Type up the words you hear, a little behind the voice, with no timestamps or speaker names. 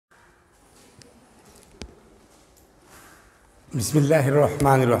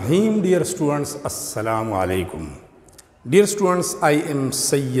Bismillahirrahmanirrahim. Dear students, Assalamu alaikum. Dear students, I am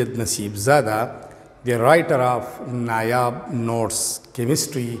Sayyid Nasib Zada, the writer of Nayab Notes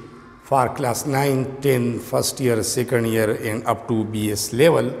Chemistry for class 9, 10, first year, second year and up to BS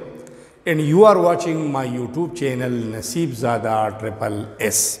level. And you are watching my YouTube channel Nasib Zada Triple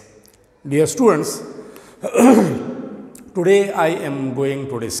S. Dear students, today I am going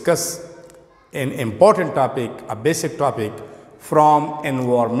to discuss an important topic, a basic topic from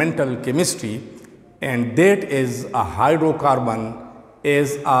environmental chemistry, and that is a hydrocarbon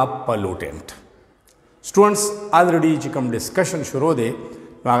is a pollutant. Students, already jikam discussion shuru de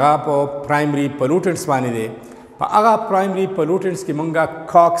aga po primary pollutants bani de aga primary pollutants ki manga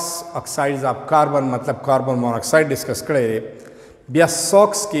cox oxides of carbon matlab carbon monoxide discuss kare de bia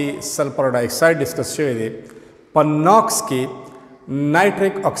SOx ki sulfur dioxide discuss shwe de panox ki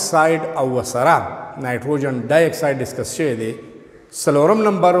nitric oxide aw wasara nitrogen dioxide discuss shwe de Salorum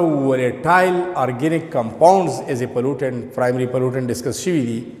number volatile organic compounds is a pollutant, primary pollutant discuss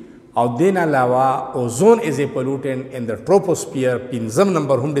shividi. Aur den alawa ozone is a pollutant in the troposphere. Pinzam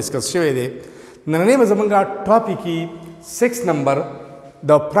number hum discuss shivide. Nanane mazamanga topic ki 6 number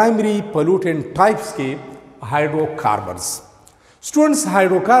the primary pollutant types ke hydrocarbons. Students,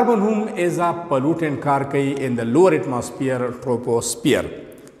 hydrocarbon hum is a pollutant kar kai in the lower atmosphere troposphere.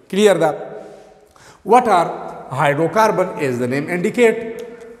 Clear that? What are hydrocarbon is the name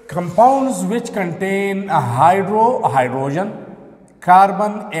indicate compounds which contain a hydrogen,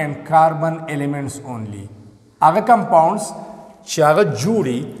 carbon and carbon elements only. Other compounds chaga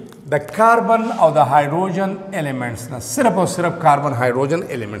judi the carbon or the hydrogen elements na syrup carbon hydrogen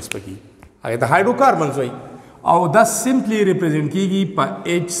elements paki. Agar the hydrocarbons hoy aur thus simply represent kigi pa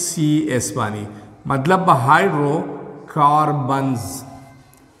HCS bani matlab hydrocarbons.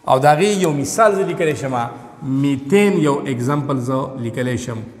 Aur dagi yo misal ze likale shama methane yo example zo likale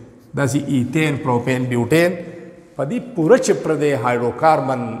sham dasi ethane propane butane padi pura chapter de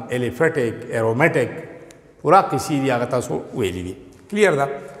hydrocarbon aliphatic aromatic pura kisi di agata so weli di clear da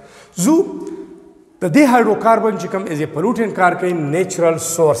zu the hydrocarbon chikam is a pollutant kar kai natural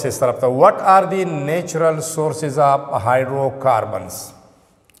sources taraf ta. What are the natural sources of hydrocarbons?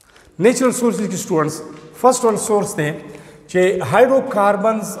 Natural sources ki students first one source de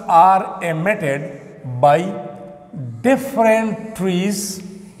hydrocarbons are emitted by different trees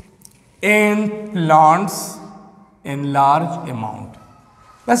and plants in large amount.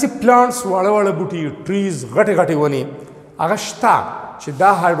 Like plants, wala buti trees, gati wani, agashta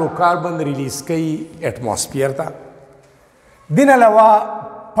chida hydrocarbon release kai atmosphere ta. Din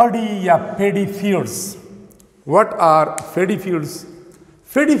alawa paddy ya paddy fields. What are paddy fields?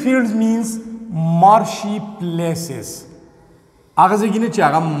 Paddy fields means marshy places. आगज़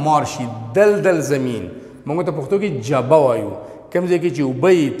चागा मार्शी दल ज़मीन मंगो तो पुख्तो की जबा वायु कम जे की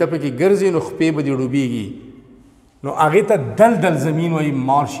चुबई तब की गर्ज़े नुख्पे बदी डूबीगी नो आगे ता दल ज़मीन वाई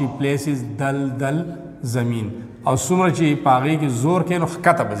मार्शी प्लेसेस दल ज़मीन और सुमर ची पागे की जोर के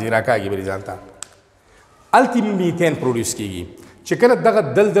नुख्कता बज़ीरा का आगे बरी जानता अल्टीमेट मीथेन प्रोड्यूस कीगी चिकन दगा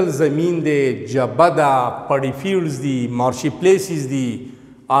दल ज़मीन दे जबदा पड़ी फील्ड्स दी मार्शी प्लेसेस दी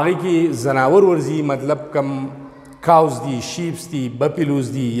आगे की जनावर वर्जी मतलब कम cows di, sheep di,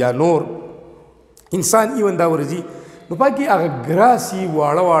 buffaloes di ya nor insan even da warzi no pagi aga grasi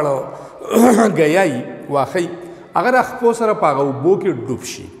wala gayai wa khai agar akhpo sara paga ubo ke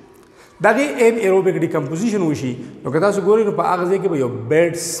dubshi dagi an aerobic decomposition wushi no kata su gori no pa aga ke yo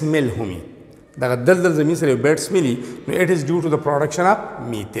bad smell humi daga dal zamin sare bad smelly no it is due to the production of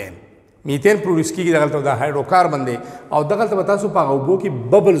methane produce ki dagal to da hydrocarbon de aw dagal to bata su paga ubo ki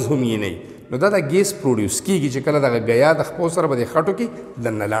bubbles humi nei no da gas produce kigi che kala da gaya da khposara bade khato ki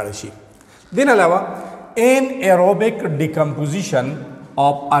danna laada shi din alawa anaerobic decomposition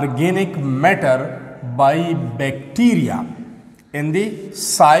of organic matter by bacteria in the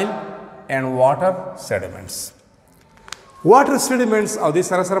soil and water sediments of the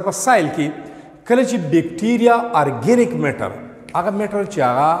sarasara pa soil ki kala chi bacteria organic matter aga matter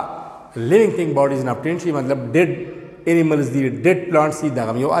chaga living thing bodies na potentially matlab dead animals the dead plants the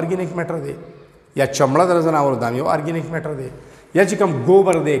dagam yo organic matter de ya chamla dar janavar dam yo organic matter de ya chikam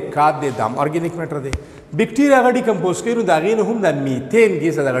gobar de khat de dam organic matter de bacteria ga decompose kinu dagin hum da methane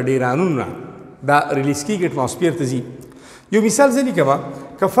gas da diranuna da release ki atmosphere tazi yo misal zeni kama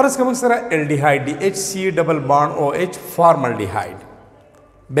ka faras kam sara aldehyde HC double bond OH formaldehyde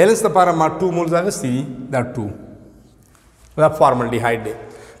balance the para ma 2 moles agasti da 2 da formaldehyde de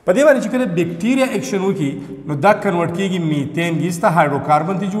पदे वाले चिकने bacteria action हो की नो दा कन्वर्ट की methane gas ता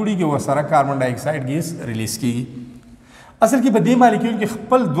हाइड्रोकार्बन ती जुड़ी की वो सारा कार्बन डाइऑक्साइड गैस रिलीज की اصل کې په دې مالیکول کې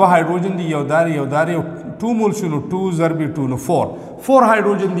خپل دوه هایدروجن دي یو دار یو 2 مول شنو 2 ضرب 2 نو 4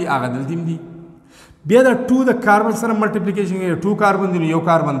 هایدروجن دي هغه دلته دي بیا دا 2 د کاربن سره ملټیپلیکیشن کې 2 کاربن دي یو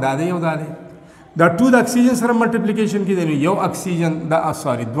کاربن دا دی یو دا دی دا 2 د اکسیجن سره ملټیپلیکیشن کې دی یو اکسیجن دا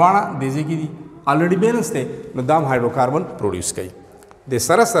سوري دواړه د دې کې دي الریډي بیلنس دی نو دا هایدروکاربن پروډوس کوي د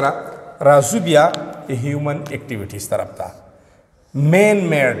سره راځو بیا هیومن اکټیویټیز طرف ته مین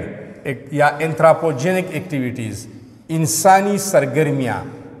میډ یا انتراپوجینک اکټیویټیز انسانی سرګرمیاں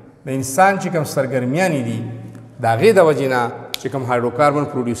د انسان چې کوم سرګرمیاں دي د هغې د وجې نه چې کوم هایدروکاربن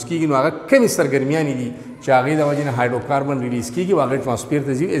پروډیوس کېږي نو هغه کمې سرګرمیاں دي چې هغې د وجې نه هایدروکاربن ریلیز کېږي او هغه ټرانسپیر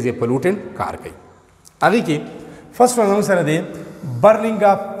ته ځي ایز اے پلوټنټ کار کوي هغې کې فرسټ ون زموږ سره دی برننګ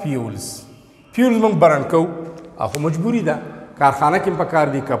اف فیولز موږ برن کوو او خو مجبوري ده کارخانه کې هم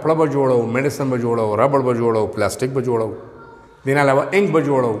پکار دي کپړه به جوړو میډیسن به جوړو ربړ به جوړو پلاستیک به جوړو دې نه علاوه انک به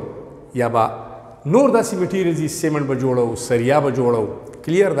جوړو یا به نور داسې میټیریلز دي سیمنټ به جوړو سریا به جوړو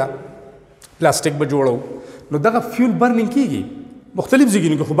کلیر ده پلاستیک به جوړو نو دغه فیول برننګ کېږي مختلف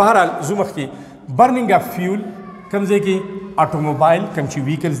ځایونو کې خو بهرحال زو مخکې برننګ اف فیول کوم ځای کې اټوموبایل کوم چې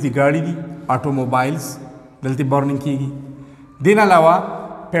ویکلز دي ګاډي دي اټوموبایلز دلته برننګ کېږي دې نه علاوه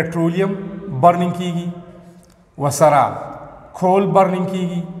پټرولیم برننګ کېږي وسره کول برننګ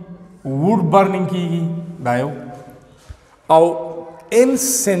کېږي ووډ برننګ کېږي دا یو او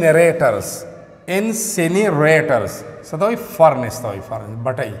انسینریټرز څه ته وایي فرنس ته وایي فرنس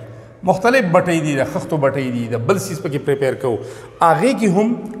بټۍ مختلف بټۍ دي د خښتو بټۍ دي د بل څیز پکې پریپیر کوو هغې کې هم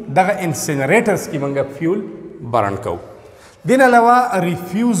دغه انسینریټرز کې موږ فیول برن کوو دې نه علاوه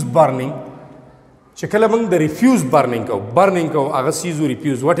ریفیوز برننګ چې کله موږ د ریفیوز برننګ کوو هغه څیز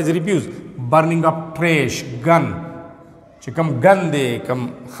ریفیوز واټ از ریفیوز برننګ اف ټریش ګن چې کوم ګن دی کوم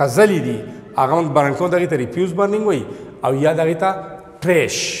خزلې دي هغه موږ برن کوو دغې ته ریفیوز برننګ وایي او یا دغې ته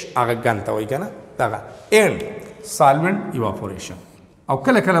ټریش هغه ګن ته وایي که نه دغه اینډ سالوینټ ایواپوریشن او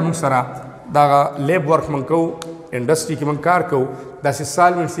کله موږ سره دغه لیب ورک موږ کوو انډسټري کې موږ کار کوو داسې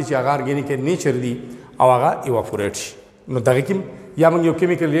سالوینټس دي چې هغه ارګینیک نیچر دي او هغه ایواپوریټ شي نو دغې کې یا موږ یو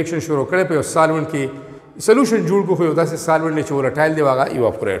کیمیکل ریاکشن شروع کړی په یو سالوینټ کې سلوشن جوړ کړو خو یو داسې سالوینټ دی چې ورټایل دی هغه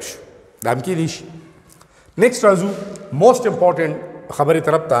ایواپوریټ شي دا هم کیدی شي نیکسټ راځو موسټ امپورټنټ خبرې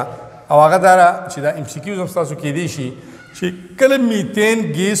طرف ته او هغه دا چې دا ام سی کیوز هم ستاسو کیدی شي چې کله میتین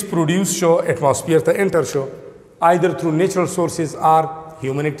ګیس پروډیوس شو اټماسفیر ته انټر شو either through natural sources or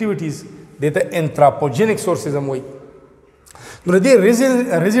human activities دې ته انتراپوجینک سورسز هم وایي نو د دې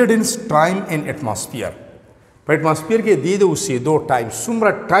ریزیډنس ټایم ان اټماسفیر په اټماسفیر کې د اوسېدو ټایم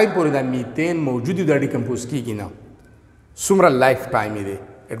څومره ټایم پورې دا میتین موجود دی دا ډیکمپوز کېږي نه څومره لایف ټایم یې دی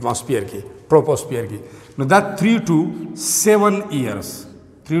اټماسفیر کې ټروپوسفیر کې نو دا 3 to 7 years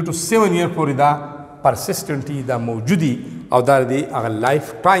پورې دا پرسسټنټي دا موجودي او دا د هغه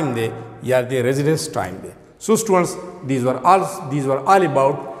لایف ټایم دی یا د ریزیډنس ټایم دی So students, these were all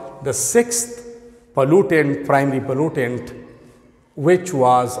about the sixth primary pollutant, which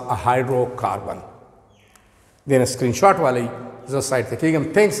was a hydrocarbon. Then a screenshot wali, the site.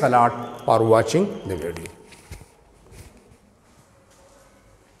 Thanks a lot for watching the video.